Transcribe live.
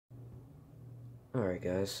Alright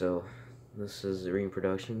guys, so this is Reem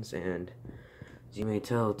Productions, and as you may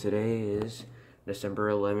tell, today is December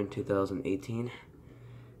 11, 2018.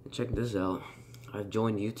 And check this out. I've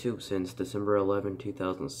joined YouTube since December 11,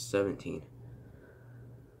 2017.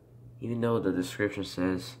 Even though the description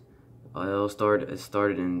says it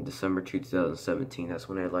started in December 2017, that's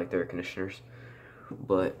when I liked air conditioners.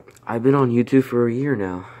 But I've been on YouTube for a year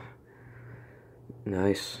now.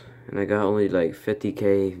 Nice. And I got only like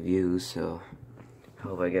 50k views, so I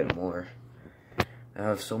hope I get more. I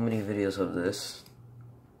have so many videos of this.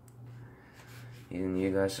 And you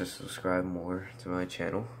guys should subscribe more to my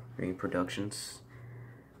channel, Reem Productions,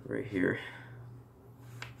 right here.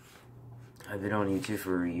 I've been on YouTube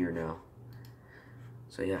for a year now.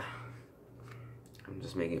 So yeah, I'm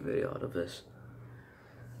just making a video out of this.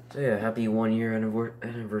 So yeah, happy 1 year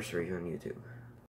anniversary on YouTube.